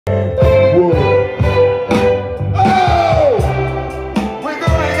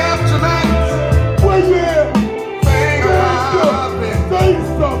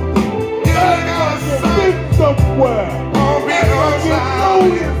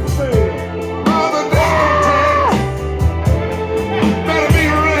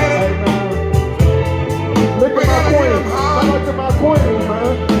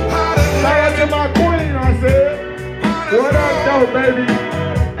Baby,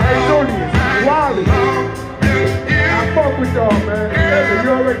 hey Julius, Wally, I fuck with y'all, man.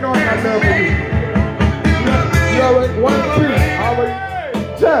 You already know I got love for you. You already, 1 and 2, already.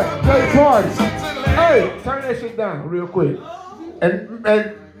 Jeff, play party. Hey, turn that shit down real quick. And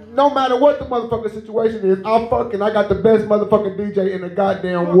no matter what the motherfucking situation is, I got the best motherfucking DJ in the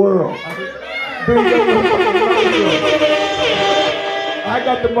goddamn world. I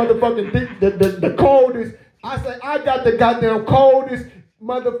got the motherfucking the coldest. I say I got the goddamn coldest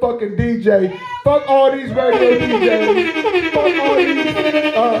motherfucking DJ. Fuck all these radio DJs. Fuck all these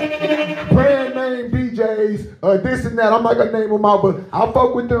brand name DJs. This and that. I'm not gonna name them out, but I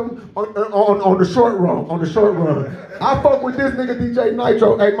fuck with them on the short run. On the short run. I fuck with this nigga DJ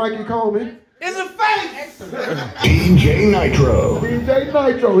Nitro. Hey, Mikey, call me. It's a fake. DJ Nitro. DJ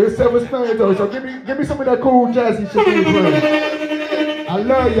Nitro. It's self-explanatory. So give me some of that cool jazzy shit you playing. I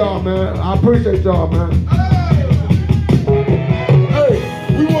love y'all, man. I appreciate y'all, man.